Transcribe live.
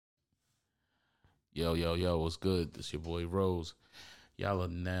Yo, yo, yo, what's good? This your boy Rose. Y'all are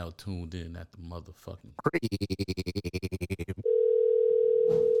now tuned in at the motherfucking crib.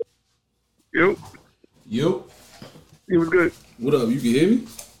 Yo, Yo, it was good. what up? You can hear me?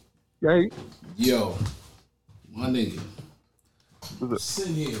 Yeah, Yo, my nigga. what's up?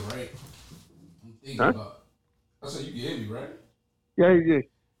 Sitting here, right? I'm thinking Huh? about. I said you can hear me, right? Yeah.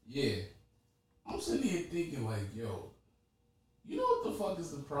 Yeah. I'm sitting here thinking like, yo, you know what the fuck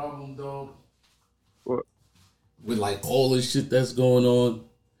is the problem, dog? What? With like all this shit that's going on,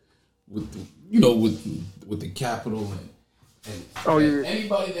 with with the Capitol and Oh, yeah. and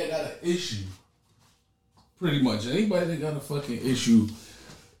anybody that got an issue, pretty much anybody that got a fucking issue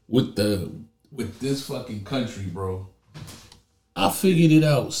with this fucking country, bro. I figured it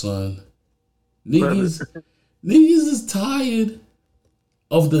out, son. Niggas is tired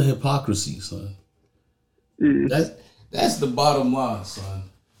of the hypocrisy, son. Yeah. That's the bottom line, son.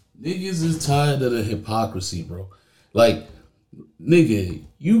 Niggas is tired of the hypocrisy, bro. Like, nigga,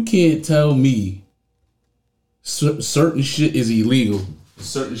 you can't tell me certain shit is illegal and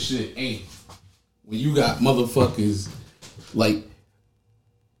certain shit ain't. When you got motherfuckers like,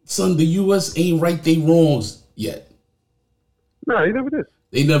 son, the U.S. ain't right they wrongs yet. Nah, he never did.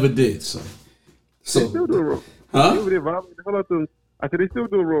 They never did, son. They still doing wrong. They Huh? over there violating the hell out them. I said they still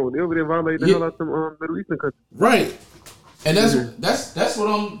doing wrong. They over there violating the Yeah. hell out them Middle Eastern countries. Right. And that's what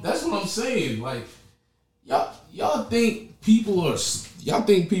I'm saying. Like, y'all think people are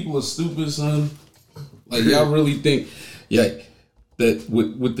stupid, son. Like, y'all really think that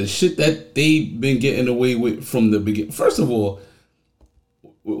with the shit that they've been getting away with from the beginning. First of all,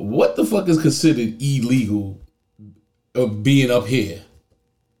 what the fuck is considered illegal of being up here?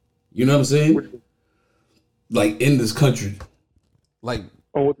 You know what I'm saying? Like, in this country. Like,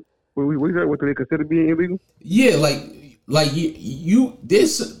 Oh, what do they consider being illegal? yeah, like you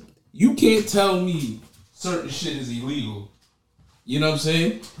can't tell me certain shit is illegal. You know what I'm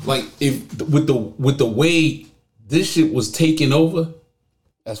saying? Like, if with the way this shit was taken over,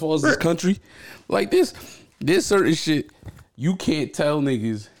 as far as this country, like there's certain shit you can't tell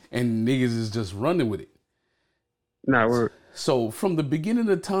niggas, and niggas is just running with it. Nah, we're So from the beginning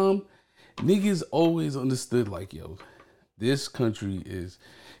of time, niggas always understood like, yo, this country is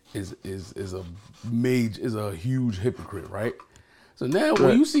a huge hypocrite, right? So now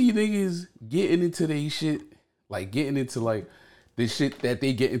when you see niggas getting into they shit, like getting into like the shit that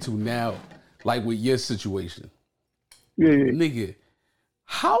they get into now, like with your situation, yeah. nigga,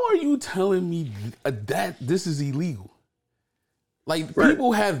 how are you telling me that this is illegal? Like,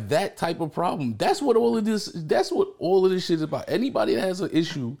 people have that type of problem. That's what all of this shit is about. Anybody that has an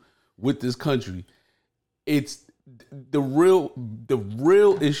issue with this country, it's the real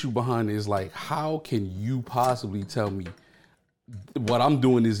issue behind it is like, how can you possibly tell me what I'm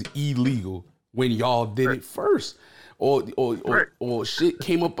doing is illegal when y'all did it first? Or shit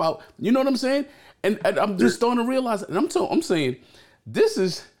came about, you know what I'm saying? And I'm just starting to realize, and I'm saying this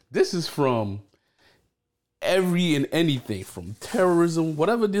is from every and anything, from terrorism,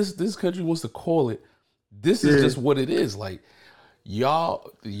 whatever this country wants to call it. This is just what it is. Like,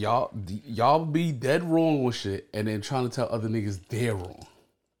 y'all be dead wrong with shit, and then trying to tell other niggas they're wrong,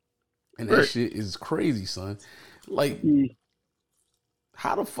 and that shit is crazy, son. Like,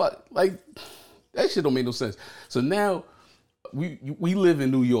 how the fuck? Like, that shit don't make no sense. So now we live in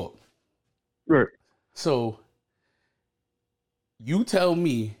New York. Right. So you tell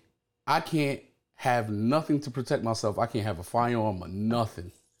me I can't have nothing to protect myself. I can't have a firearm or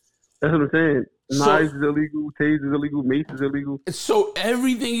nothing. That's what I'm saying. Knives is illegal, tasers is illegal, mace is illegal. So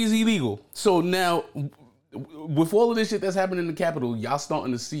everything is illegal. So now, with all of this shit that's happening in the Capitol, y'all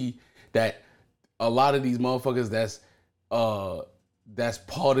starting to see that a lot of these motherfuckers that's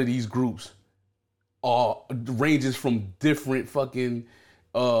part of these groups ranges from different fucking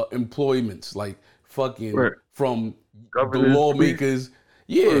employments, like fucking from Governors, the lawmakers.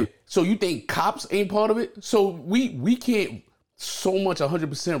 Yeah. So you think cops ain't part of it? So we can't so much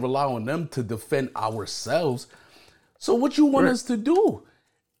 100% rely on them to defend ourselves. So what you want us to do?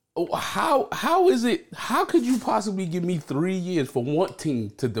 How is it? How could you possibly give me 3 years for wanting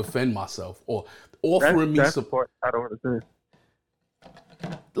to defend myself or offering me support? I don't understand.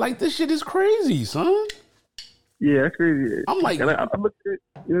 Like, this shit is crazy, son. Yeah, that's crazy. I'm like, and I look at it,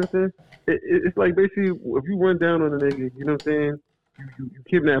 you know what I'm saying? It's like basically if you run down on a nigga, you know what I'm saying? You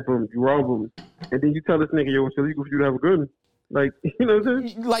kidnap him, you rob him, and then you tell this nigga, yo, it's illegal for you to have a gun. Like, you know what I'm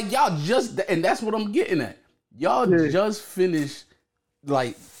saying? Like, y'all just, and that's what I'm getting at. Y'all just finished,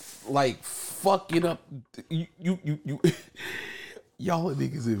 like fucking up. You y'all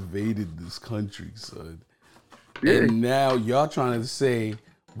niggas invaded this country, son. Yeah. And now y'all trying to say,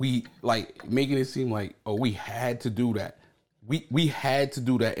 we like making it seem like, oh, we had to do that. We had to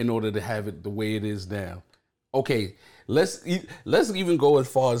do that in order to have it the way it is now. Okay, let's even go as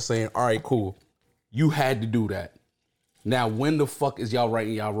far as saying, all right, cool, you had to do that. Now, when the fuck is y'all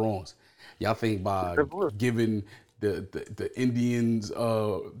righting y'all wrongs? Y'all think by giving the Indians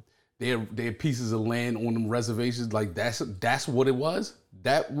their pieces of land on them reservations, like that's what it was?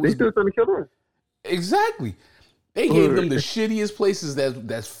 That was they still trying to kill them. Exactly. They gave them the shittiest places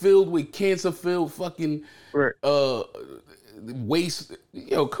that's filled with cancer-filled fucking waste.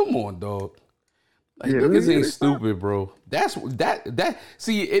 Yo, come on, dog. Like, niggas ain't stupid, bro. That's that.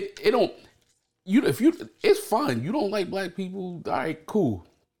 See, it don't. It's fine. You don't like black people. All right, cool.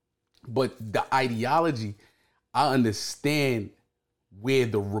 But the ideology, I understand where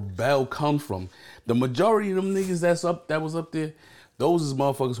the rebel comes from. The majority of them niggas that was up there, those is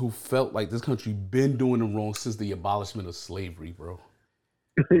motherfuckers who felt like this country been doing them wrong since the abolishment of slavery, bro.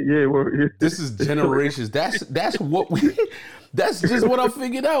 Yeah, well, yeah. This is generations. That's what we. That's just what I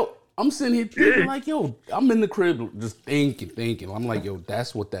figured out. I'm sitting here thinking like, yo, I'm in the crib just thinking. I'm like, yo,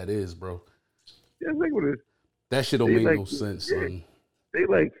 that's what that is, bro. Yeah, like what it is. That shit don't make no sense, son. They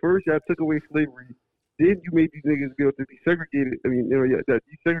like, first y'all took away slavery, then you made these niggas be able to be segregated. I mean, you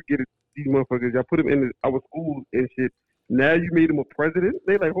segregated these motherfuckers. Y'all put them in our schools and shit. Now you made him a president.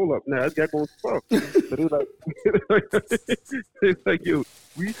 They like, hold up, now this guy going to fuck. So they're like, yo,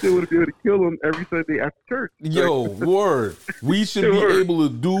 we still would be able to kill him every Sunday after church. Yo, word. We should be able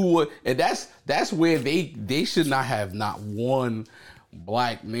to do what, and that's where they should not have not one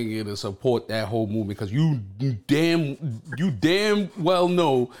black nigga to support that whole movement, because you damn well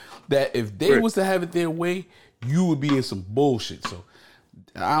know that if they was to have it their way, you would be in some bullshit. So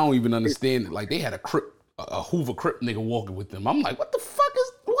I don't even understand it. Like, they had a Hoover Crip nigga walking with them. I'm like, what the fuck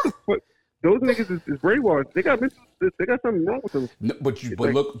is what? Those niggas is brainwashed. They got something wrong with them. No, but you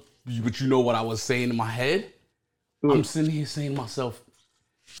know what I was saying in my head? I'm sitting here saying to myself,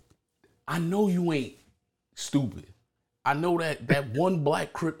 I know you ain't stupid. I know that one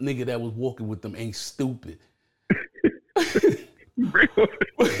black Crip nigga that was walking with them ain't stupid.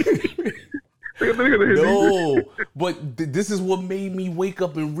 No, but this is what made me wake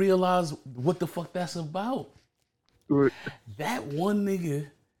up and realize what the fuck that's about. That one nigga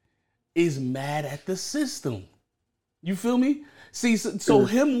is mad at the system. You feel me? See, so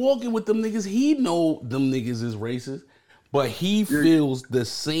him walking with them niggas, he know them niggas is racist, but he feels the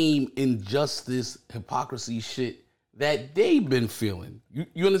same injustice, hypocrisy shit that they've been feeling.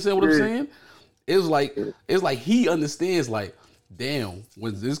 You understand what I'm saying? It's like he understands, like, damn,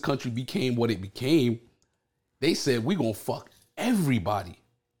 when this country became what it became, they said we gonna fuck everybody.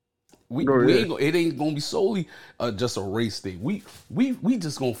 It ain't gonna be solely just a race thing. We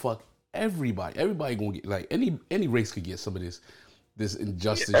just gonna fuck everybody. Everybody gonna get, like, any race could get some of this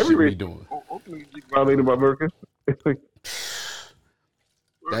injustice shit we doing. Ultimately, violated by America.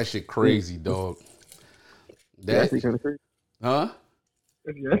 That shit crazy, dog. That's kind of crazy. Huh?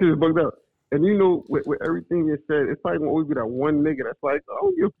 That shit is bugged out. And you know, with everything you said, it's probably gonna always be that one nigga that's like, I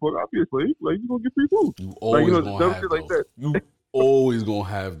don't give a fuck, I'll be a slave. Like, you gonna get free food. You always like, gonna have those. Like that. You always gonna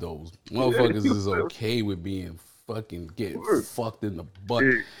have those. Motherfuckers is okay with being fucking fucked in the butt.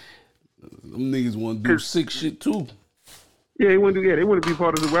 Yeah. Them niggas want to do sick shit too. Yeah, they want to be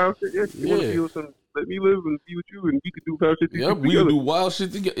part of the wild shit. Yeah, they want to feel some. Let me live and be with you, and we could do wild shit together. Yep, we can do wild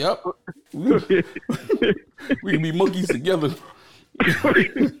shit together. Yep. We can be monkeys together. It's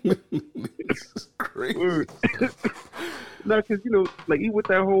crazy. No, because, you know, like, even with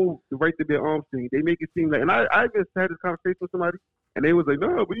that whole the right to bear arms thing, they make it seem like, and I just had this conversation with somebody, and they was like,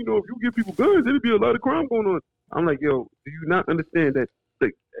 no, but you know, if you give people guns, there'd be a lot of crime going on. I'm like, yo, do you not understand that,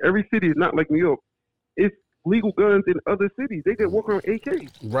 like, every city is not like New York? It's legal guns in other cities. They get walk around AKs.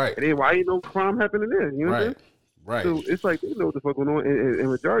 Right. And then why ain't no crime happening there? You know what I'm saying? Right. So it's like, they know what the fuck going on. And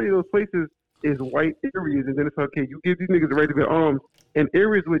majority of those places is white areas, and then it's okay, you give these niggas the right to bear arms in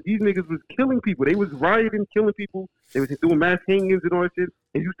areas where these niggas was killing people. They was rioting, killing people. They was doing mass hangings and all that shit,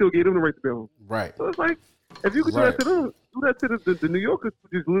 and you still gave them the right to bear arms. Right. So it's like, if you could do that to them, do that to the New Yorkers who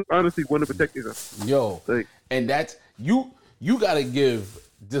just honestly want to protect themselves. Yo, like, and that's, you gotta give,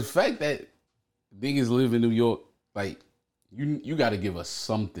 the fact that niggas live in New York, like, you gotta give us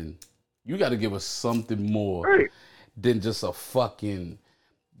something. You gotta give us something more than just a fucking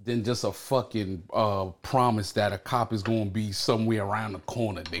promise that a cop is gonna be somewhere around the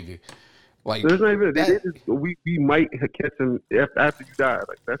corner, nigga. Like, there's not even we might catch him after you die.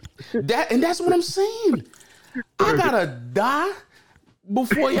 Like, that's what I'm saying. I gotta die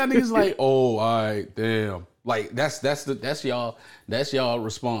before y'all niggas like, oh, all right, damn. Like, that's y'all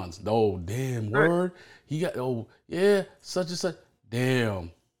response. Oh, damn, word. He got, oh yeah, such and such.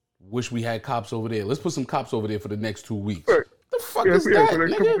 Damn. wish we had cops over there. Let's put some cops over there for the next 2 weeks. Right. The fuck is that, for the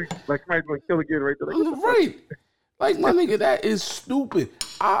next nigga? couple weeks, like somebody's gonna kill again, right there. Like, Right. Like, my nigga, that is stupid.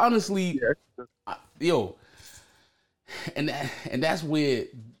 I honestly, and that's where,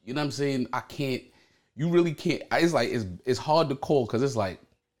 you know what I'm saying, you really can't, it's like, it's hard to call because it's like,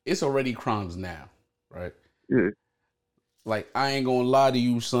 it's already crimes now, right? Yeah. Like, I ain't gonna lie to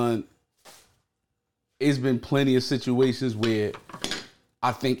you, son. It's been plenty of situations where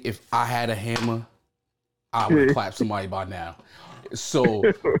I think if I had a hammer, I would have clapped somebody by now. So,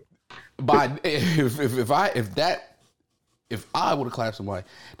 if I would have clapped somebody,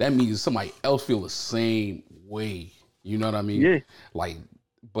 that means somebody else feel the same way. You know what I mean? Yeah. Like,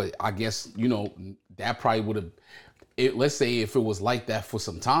 but I guess, you know, that probably would have, let's say if it was like that for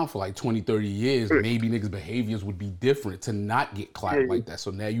some time, for like 20, 30 years, maybe niggas' behaviors would be different to not get clapped like that. So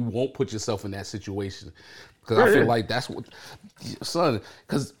now you won't put yourself in that situation. Because I feel like that's what, son,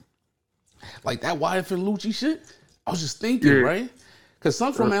 because like that Wyatt and Lucci shit, I was just thinking, right? Because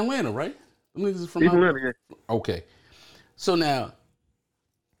son from Atlanta, right? Them niggas is from Atlanta. Yeah. Okay. So now,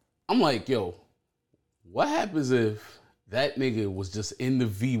 I'm like, yo, what happens if that nigga was just in the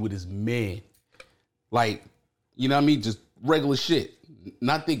V with his man? Like, you know what I mean? Just regular shit.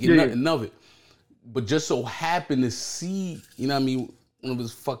 Not thinking nothing of it. But just so happened to see, you know what I mean, one of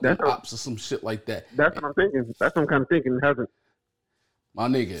his fucking ops or some shit like that. That's what I'm thinking. That's what I'm kind of thinking. It hasn't. My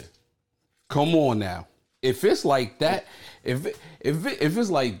nigga, come on now. If it's like that, if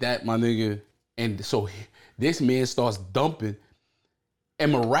it's like that, my nigga, and so this man starts dumping,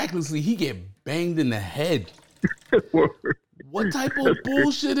 and miraculously he get banged in the head. What type of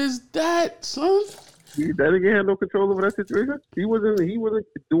bullshit is that, son? That nigga had no control over that situation. He wasn't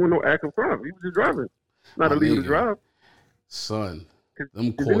doing no act of crime. He was just driving. Not illegal to drive. Son.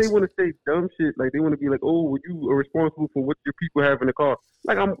 Then they want to say dumb shit. Like they want to be like, "Oh, well, you are responsible for what your people have in the car."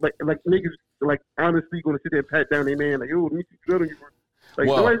 Like I'm like niggas like honestly going to sit there and pat down their man like, "Yo, let me see the gun on you." Like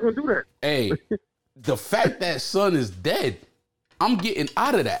nobody's gonna do that. Hey, the fact that son is dead, I'm getting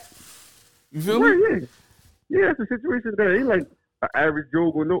out of that. You feel me? Yeah, it's a situation that ain't like an average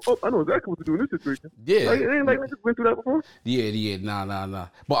Joe gonna know. Oh, I know exactly what to do in this situation. Yeah, like, it ain't like niggas went through that before. Yeah, nah.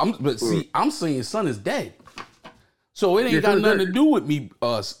 But see, I'm saying son is dead. So it ain't got nothing to do with me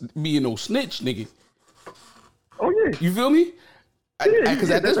being no snitch, nigga. Oh yeah. You feel me?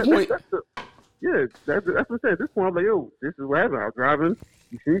 Because at this point, that's what I'm saying. At this point, I'm like, yo, this is what happened. I was driving.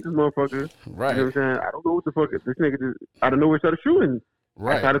 You seen this motherfucker. Right. You know what I'm saying? I don't know what the fuck. This nigga just out of nowhere started shooting.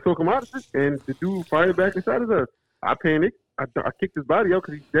 Right. I tried to talk him out of it, and the dude fired back inside of us. I panicked. I kicked his body out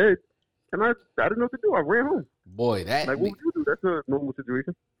because he's dead. And I didn't know what to do. I ran home. Boy, that... Like, what would you do? That's not a normal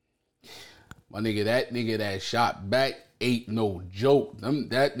situation. My nigga, that nigga that shot back ain't no joke.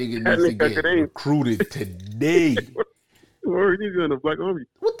 That nigga needs to get recruited today. Word, he's in the Black Army.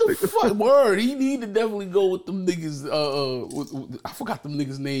 What the fuck? Word, he need to definitely go with them niggas. I forgot them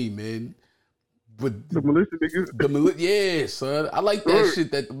niggas' name, man. But the militia niggas. Yeah, son. I like that shit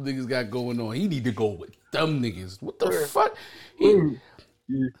that them niggas got going on. He need to go with them niggas. What the fuck?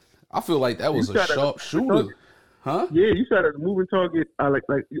 I feel like that was a sharp shooter. Huh? Yeah, you shot at a moving target.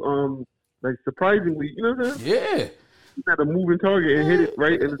 Like surprisingly, you know what I'm saying? Yeah. You got a moving target and hit it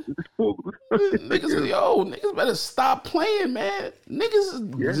right, and it's full. Niggas better stop playing, man.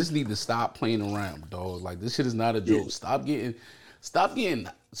 Niggas just need to stop playing around, dog. Like this shit is not a joke. Stop getting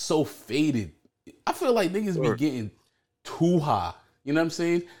so faded. I feel like niggas be getting too high. You know what I'm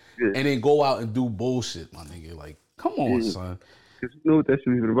saying? Yeah. And then go out and do bullshit, my nigga. Like, come on, son. Cause you know what that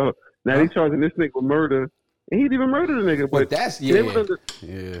shit is about. Now they charging this nigga with murder, and he didn't even murder the nigga. But that's they're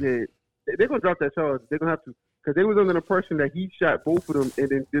gonna drop that charge. They're gonna have to, because they was under the impression that he shot both of them and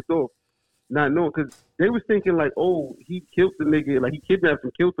then dipped off, not knowing. Because they was thinking like, oh, he killed the nigga, like he kidnapped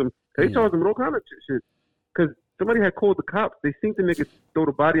and killed him. They charged him with all kind of shit. Because somebody had called the cops. They seen the nigga throw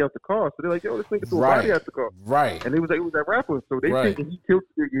the body out the car, so they're like, yo, this nigga threw a body out the car. Right. And it was that rapper. So they thinking he killed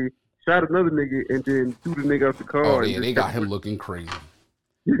the nigga, shot another nigga, and then threw the nigga out the car. Oh yeah, they got him looking crazy.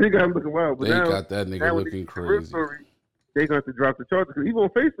 They got him looking wild. But they now, got that nigga looking crazy. They going to drop the charges. Because even on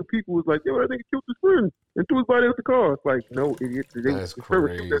Facebook, people was like, yo, that nigga killed his friend and threw his body out the car. It's like, no, idiot. That's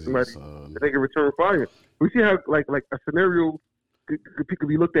crazy, son. They can return fire. We see how, like a scenario could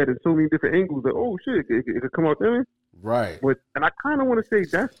be looked at in so many different angles. Like, oh, shit, it could come out there. Right. And I kind of want to say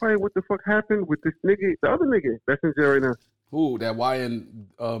that's probably what the fuck happened with this nigga, the other nigga that's in jail right now. Who? That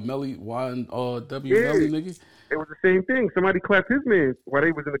Melly nigga? It was the same thing. Somebody clapped his man while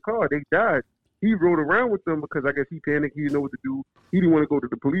they was in the car. They died. He rode around with them because I guess he panicked. He didn't know what to do. He didn't want to go to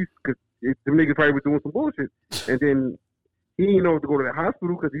the police because the niggas probably was doing some bullshit. And then he didn't know to go to the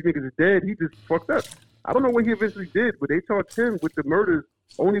hospital because these niggas is dead. He just fucked up. I don't know what he eventually did, but they charged him with the murders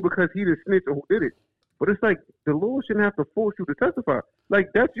only because he the snitch or who did it. But it's like the law shouldn't have to force you to testify.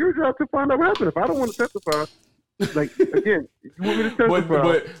 Like that's your job to find out what happened. If I don't want to testify, like again, if you want me to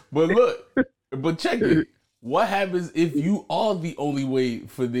testify, but look, but check it. What happens if you are the only way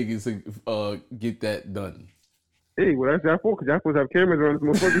for niggas to get that done? Hey, well that's y'all fault because y'all supposed to have cameras around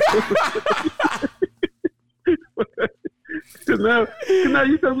this motherfucker. Cause now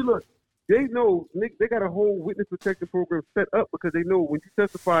you tell me, look, they know they got a whole witness protection program set up because they know when you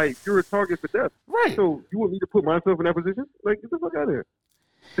testify, you're a target for death. Right. So you want me to put myself in that position? Like, get the fuck out of here.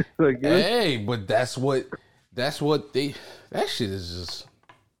 Like, yeah. Hey, but that's what that shit is just.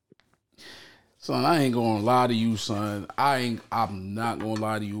 Son, I ain't gonna lie to you, son. I'm not gonna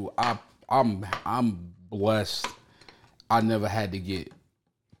lie to you. I'm blessed. I never had to get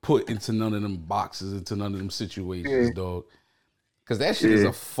put into none of them boxes, into none of them situations, dog. Cause that shit is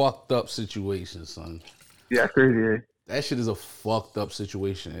a fucked up situation, son. Yeah, that's crazy. Yeah. That shit is a fucked up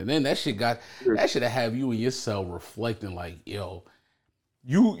situation, and then that shit have you in your cell reflecting like, yo,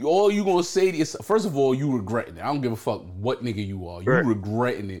 all you gonna say is, first of all, you regretting it. I don't give a fuck what nigga you are. You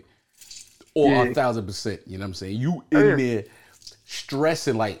regretting it. Or 1,000%, you know what I'm saying? You in there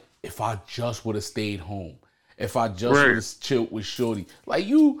stressing like, if I just would have stayed home, if I just would have chilled with Shorty, like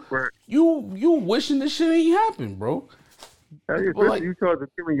you wishing this shit ain't happened, bro. Like, you charged with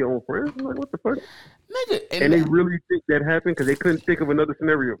killing your own friends? I'm like, what the fuck, nigga? And they really think that happened because they couldn't think of another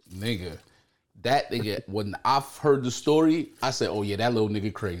scenario, nigga. That nigga, when I've heard the story, I said, oh yeah, that little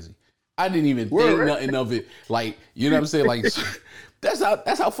nigga crazy. I didn't even think nothing of it. Like, you know what I'm saying? Like. That's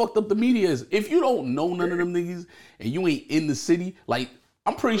how fucked up the media is. If you don't know none of them niggas and you ain't in the city, like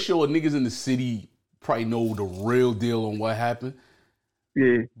I'm pretty sure niggas in the city probably know the real deal on what happened.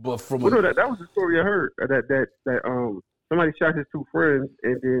 Yeah, but from that was the story I heard that somebody shot his two friends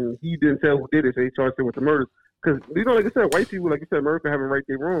and then he didn't tell who did it, so they charged him with the murders. Because like I said, white people, like you said, America having right,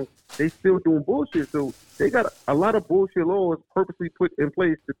 they wrong. They still doing bullshit, so they got a lot of bullshit laws purposely put in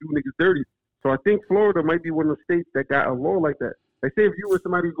place to do niggas dirty. So I think Florida might be one of the states that got a law like that. Like, say if you and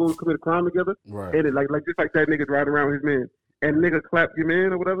somebody go and commit a crime together, and it, like just like that nigga riding around with his man, and nigga clap your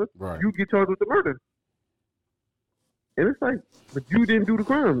man or whatever, you get charged with the murder. And it's like, but you didn't do the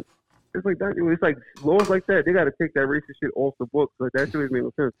crime. It's like that. It's like laws like that. They got to take that racist shit off the books. Like that shit doesn't make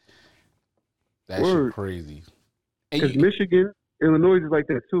no sense. That shit crazy. Because Michigan, Illinois is like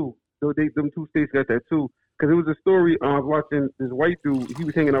that too. So them two states got that too. Because it was a story. I was watching this white dude. He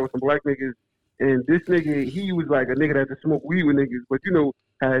was hanging out with some black niggas. And this nigga, he was like a nigga that had to smoke weed with niggas, but you know,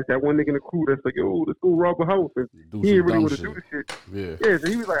 has that one nigga in the crew that's like, yo, let's go rob a house. And he didn't really want to do the shit. Yeah, so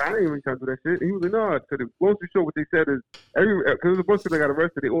he was like, I ain't really trying to do that shit. And he was like, no. So the long story short, what they said is, because there was a bunch of people that got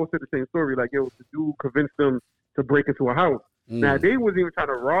arrested, they all said the same story. Like, yo, the dude convinced them to break into a house. Now, they wasn't even trying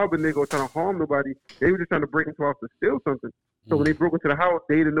to rob a nigga or trying to harm nobody. They were just trying to break into a house to steal something. So when they broke into the house,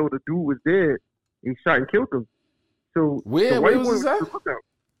 they didn't know the dude was dead. He shot and killed them. So where was this at?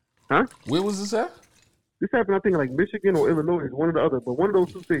 Huh? Where was this at? This happened, I think, like Michigan or Illinois, one or the other, but one of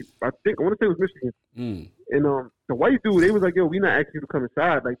those two states. I want to say it was Michigan. And the white dude, they was like, "Yo, we not asking you to come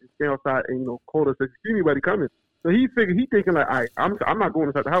inside, like just stay outside and call us if you see anybody coming." So he thinking like, "All right, I'm not going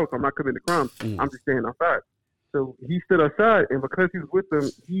inside the house. I'm not committing the crime. I'm just staying outside." So he stood outside, and because he was with them,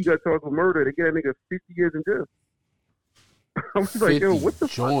 he got charged with murder. They get that nigga 50 years in jail. I was like, "Yo, what the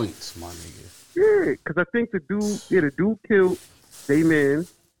joints, my nigga?" Yeah, because I think the dude killed they man,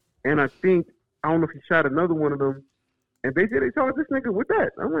 and I don't know if he shot another one of them, and they charged this nigga with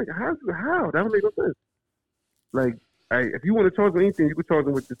that. I'm like, how? That don't make no sense. Like, if you want to charge him with anything, you could charge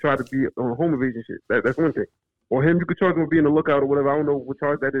him with to try to be on home invasion shit. That's one thing. Or him, you could charge him with being a lookout or whatever. I don't know what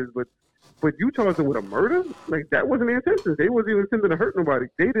charge that is, but you charged him with a murder? Like, that wasn't their intention. They wasn't even intending to hurt nobody.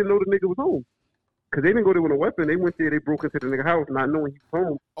 They didn't know the nigga was home. Because they didn't go there with a weapon. They went there, they broke into the nigga house, not knowing he was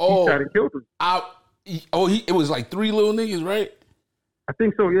home. He shot and killed him. It was like 3 little niggas, right? I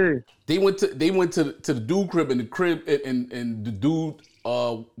think so, yeah. They went to the dude crib, and the dude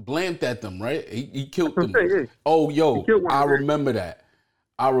blamed at them, right? He killed them. Saying, yeah. Oh, yo, I remember that.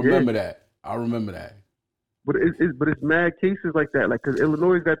 I remember that. But it's mad cases like that. Like, because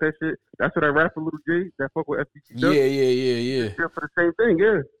Illinois got that shit. That's what that rapper Little J, that fuck with FBC does. Yeah. For the same thing,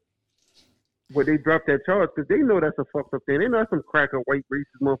 yeah. But they dropped that charge because they know that's a fucked up thing. They know that's some cracker white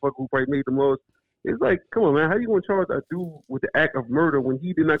racist motherfucker who probably made them laws. It's like, come on, man. How you gonna charge a dude with the act of murder when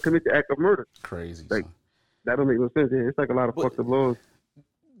he did not commit the act of murder? Crazy. Like, that don't make no sense. Yeah, it's like a lot of fucked up laws.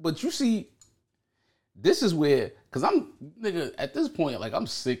 But you see, this is where, cause nigga, at this point, like, I'm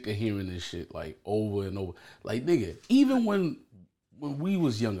sick of hearing this shit like over and over. Like, nigga, even when we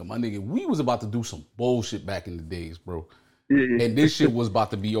was younger, my nigga, we was about to do some bullshit back in the days, bro. Yeah. And this shit was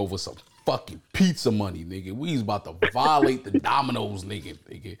about to be over some fucking pizza money, nigga. We was about to violate the Domino's, nigga.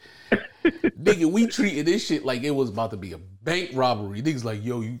 Nigga, we treated this shit like it was about to be a bank robbery. Niggas like,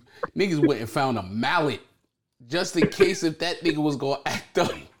 yo, you niggas went and found a mallet just in case if that nigga was gonna act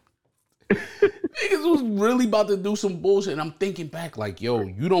up. Niggas was really about to do some bullshit. And I'm thinking back, like, yo,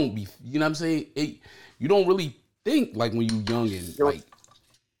 you don't be, you know what I'm saying? You don't really think like when you young and like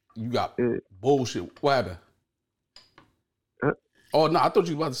you got bullshit. What happened? Oh no, I thought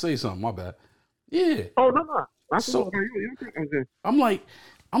you were about to say something. My bad. Yeah. Oh no. I'm like,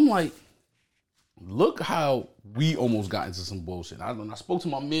 look how we almost got into some bullshit. I spoke to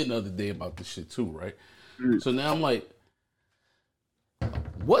my man the other day about this shit too, right? So now I'm like,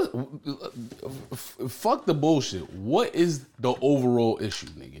 what? Fuck the bullshit. What is the overall issue,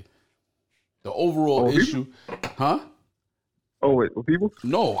 nigga? The overall issue, huh? Oh wait, with people?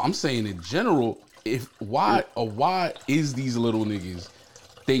 No, I'm saying in general. Why is these little niggas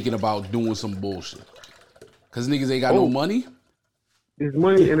thinking about doing some bullshit? Cause niggas ain't got no money. It's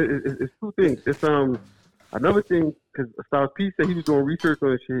money, and it's two things. It's another thing, because Styles P said he was doing research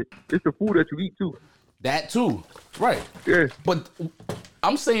on this shit. It's the food that you eat too. That too, right? Yeah. But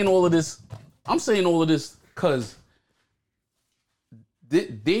I'm saying all of this because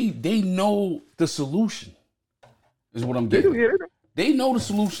they know the solution. Is what I'm getting. They know the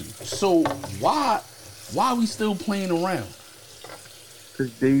solution. So why are we still playing around?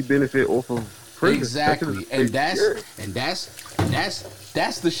 Because they benefit off of prison. Exactly, and that's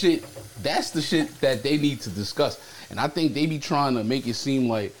the shit. That's the shit that they need to discuss. And I think they be trying to make it seem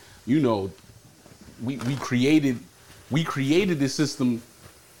like, you know, we created this system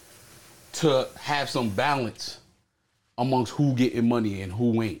to have some balance amongst who getting money and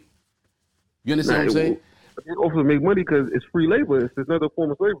who ain't. You understand what I'm saying? They also make money because it's free labor. It's another form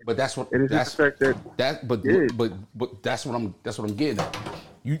of slavery. But that's what and it's that's the fact but that's what I'm getting at.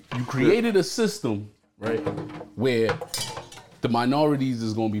 You created a system, right, where the minorities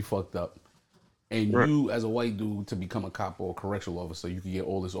is gonna be fucked up, and you as a white dude to become a cop or a correctional officer, you can get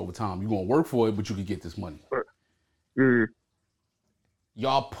all this overtime. You're gonna work for it, but you can get this money.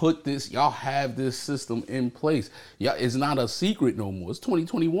 Y'all have this system in place. Yeah, it's not a secret no more. It's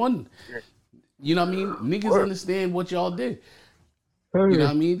 2021. You know what I mean? Niggas understand what y'all did. You know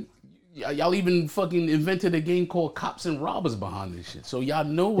what I mean? Y'all even fucking invented a game called Cops and Robbers behind this shit. So y'all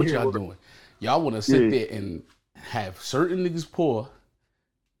know what y'all doing. Y'all want to sit there and have certain niggas poor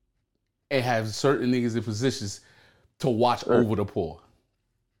and have certain niggas in positions to watch over the poor.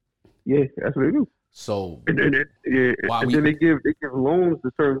 Yeah, that's what they do. So and then they give loans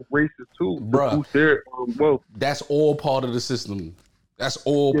to certain races too. Bruh, their wealth. That's all part of the system. That's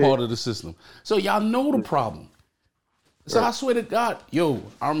all part of the system. So y'all know the problem. So I swear to God, yo,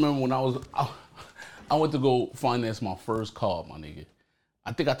 I remember when I went to go finance my first car, my nigga.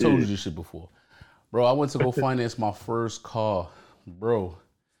 I think I told you this shit before. Bro, I went to go finance my first car. Bro,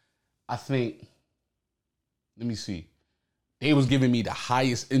 I think, let me see. They was giving me the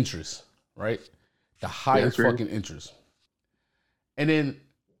highest interest, right? The highest fucking interest. And then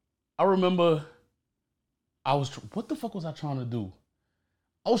I remember what the fuck was I trying to do?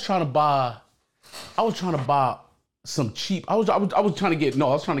 I was trying to buy some cheap. I was trying to get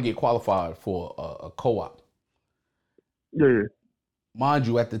qualified for a co-op. Yeah. Mind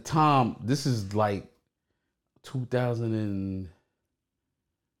you, at the time, this is like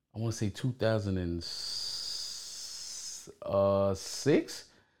 2006,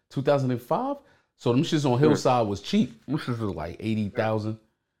 2005. So them shits on Hillside was cheap. Them shits was like 80,000.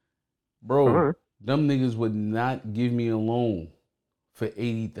 Bro, them niggas would not give me a loan for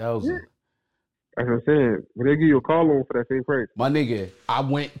 80,000. That's what I'm saying. But they give you a car loan for that same price. My nigga, I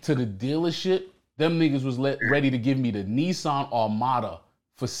went to the dealership. Them niggas was ready to give me the Nissan Armada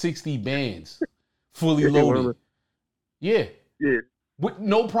for 60 bands, fully loaded. Yeah. With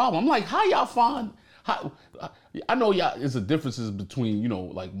no problem. I'm like, how y'all find? I know y'all. There's a differences between, you know,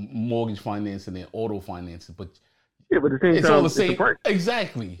 like mortgage financing and auto financing, but but at the same it's time, all the same. It's the price.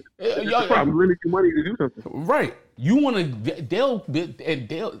 Exactly. Y'all really need money to do something. Right. You want to? They'll.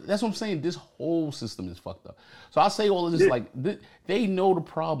 That's what I'm saying. This whole system is fucked up. So I say all of this like they know the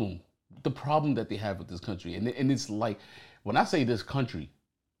problem that they have with this country, and it's like when I say this country,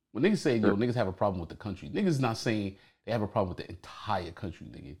 when niggas say niggas have a problem with the country, niggas not saying they have a problem with the entire country,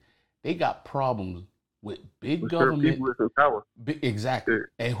 nigga. They got problems with big government. People in power. Exactly.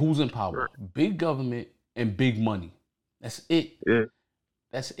 And who's in power? Big government and big money. That's it. Yeah.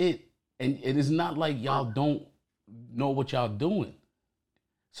 That's it. And it is not like y'all don't know what y'all doing.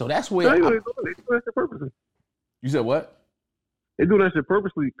 So that's where they do that shit purposely. You said what? They do that shit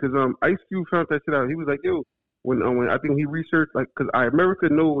purposely because Ice Cube found that shit out. He was like, yo, when I think he researched like because America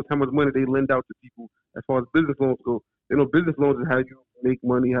knows how much money they lend out to people as far as business loans go. They know business loans is how you make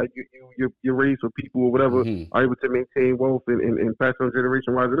money, how you raise for people or whatever are able to maintain wealth and pass on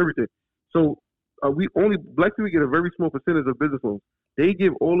generation wise and everything. So we only black people get a very small percentage of business loans. They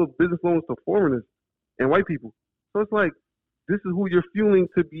give all of business loans to foreigners and white people. So it's like this is who you're fueling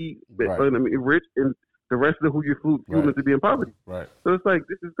to be rich, and the rest of who you're fueling to be in poverty. Right. So it's like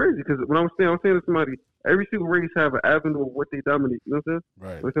this is crazy because when I was saying to somebody, every single race have an avenue of what they dominate. You know what I'm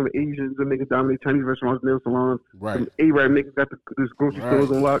saying? Right. Like some Asians that niggas dominate Chinese restaurants, nail salons. Right. Some Arab niggas got this grocery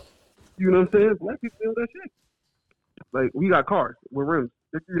stores on lock. You know what I'm saying? Black people do that shit. Like we got cars with rims.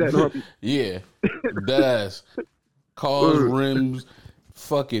 They do that in a heartbeat. Yeah. That's cars, rims,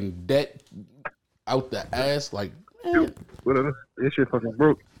 fucking debt out the ass. Like, man. Whatever. This shit fucking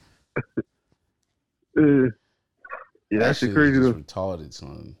broke. Yeah, that shit crazy though. Retarded,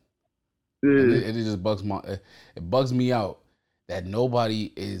 son. Yeah. And it just bugs me out that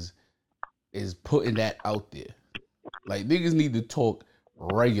nobody is putting that out there. Like niggas need to talk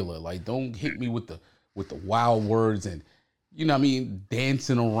regular. Like don't hit me with the wild words and you know what I mean,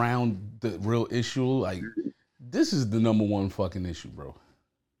 dancing around the real issue. Like this is the number one fucking issue, bro.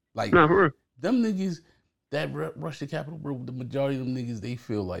 Like nah, for real. Them niggas that rush the Capitol, bro, the majority of them niggas, they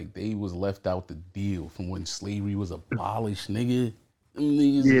feel like they was left out the deal from when slavery was abolished, nigga. Them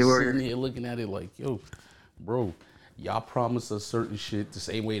niggas is sitting here looking at it like, yo, bro, y'all promised us certain shit the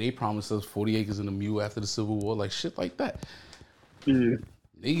same way they promised us 40 acres and a mule after the Civil War, like shit like that. Yeah.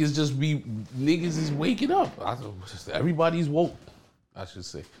 Niggas is waking up. Everybody's woke, I should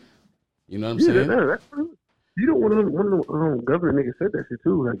say. You know what I'm saying? That's true. You don't want to, government niggas said that shit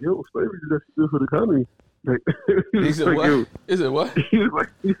too. Like, yo, slavery is actually good for the economy. Like, he said, like, what? Yo, is it what? He was like,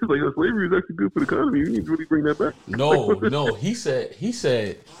 yo, slavery is actually good for the economy. You need to really bring that back. No. He said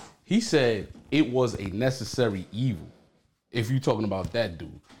it was a necessary evil. If you're talking about that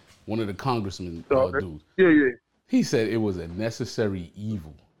dude, one of the congressmen dudes. Yeah. He said it was a necessary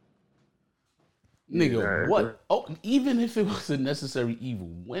evil. Nigga, what? Right. Oh, even if it was a necessary evil,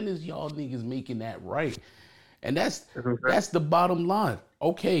 when is y'all niggas making that right? And that's the bottom line.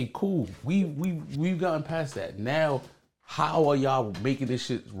 Okay, cool. We've gotten past that. Now, how are y'all making this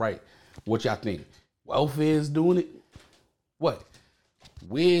shit right? What y'all think? Welfare is doing it? What?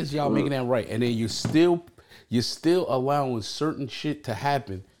 Where's y'all making that right? And then you're still allowing certain shit to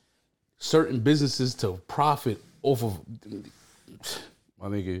happen, certain businesses to profit off of my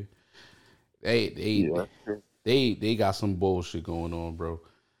nigga. They got some bullshit going on, bro.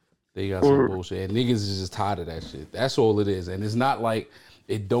 They got some bullshit, and niggas is just tired of that shit. That's all it is, and it's not like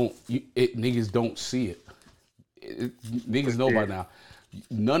niggas don't see it. Niggas know by now.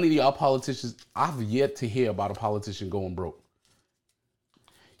 None of y'all politicians. I've yet to hear about a politician going broke.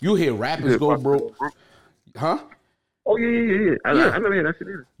 You hear rappers go broke, huh? Oh yeah. I never hear that shit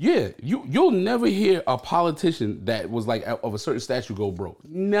either. Yeah, you'll never hear a politician that was like of a certain stature go broke.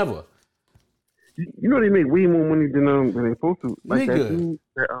 Never. You know they make way more money than they supposed to. Like nigga.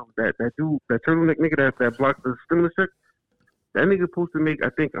 that turtleneck nigga that blocked the stimulus check. That nigga supposed to make I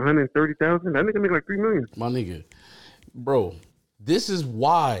think 130,000. That nigga make like $3 million. My nigga, bro, this is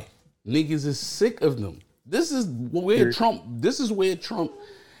why niggas is sick of them. This is where Trump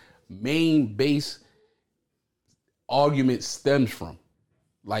main base argument stems from.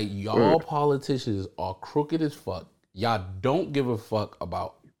 Like y'all politicians are crooked as fuck. Y'all don't give a fuck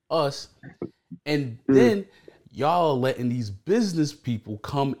about us. And then y'all are letting these business people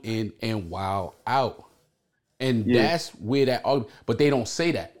come in and wow out. And that's where that argument, but they don't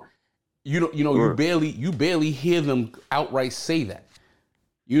say that. You barely hear them outright say that.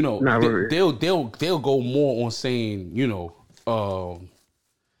 You know, they'll go more on saying,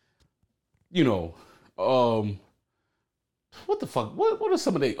 what the fuck? What are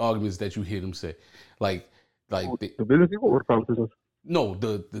some of the arguments that you hear them say? Like the business people or the politicians? No,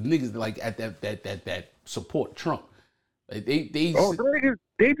 the niggas like at that support Trump. Like they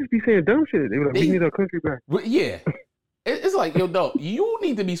just be saying dumb shit. They were like, we need our country back. Yeah. It's like, yo, dog, you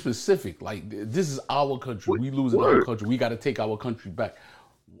need to be specific. Like, this is our country. We losing our country. We got to take our country back.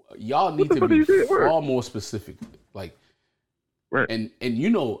 Y'all need to be far more specific. Like, right. And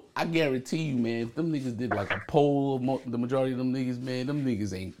I guarantee you, man, if them niggas did like a poll, the majority of them niggas, man, them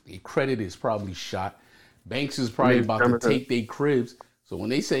niggas their credit is probably shot. Banks is probably about to take their cribs. So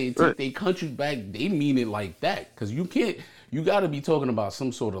when they say take their country back, they mean it like that. Because you got to be talking about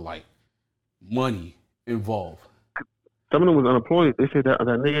some sort of like money involved. Some of them was unemployed. They said that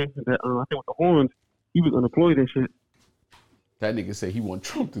nigga, I think with the horns, he was unemployed and shit. That nigga said he want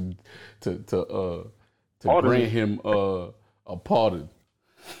Trump to grant him a pardon.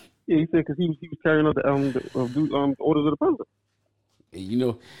 Yeah, he said because he was carrying out the orders of the president. And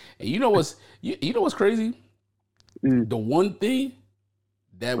you know what's crazy? Mm. The one thing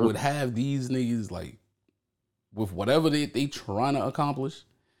that would have these niggas like with whatever they trying to accomplish,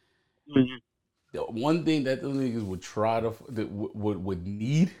 Mm-hmm. the one thing that those niggas would try to that would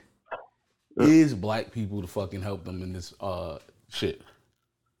need is black people to fucking help them in this shit.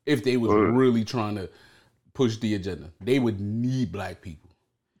 If they was really trying to push the agenda, they would need black people.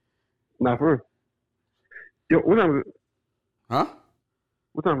 Not for real. Yo, what time is it? Huh?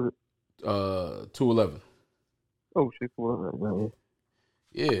 What time is it? 2:11. Oh shit, cool.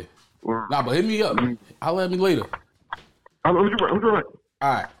 Yeah. Nah, but hit me up. Holler at me later. I'm right.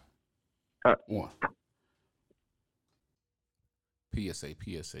 All right. All right. One. PSA.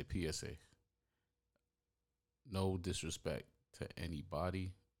 No disrespect to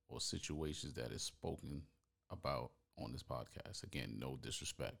anybody or situations that is spoken about on this podcast. Again, no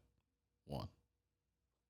disrespect. One.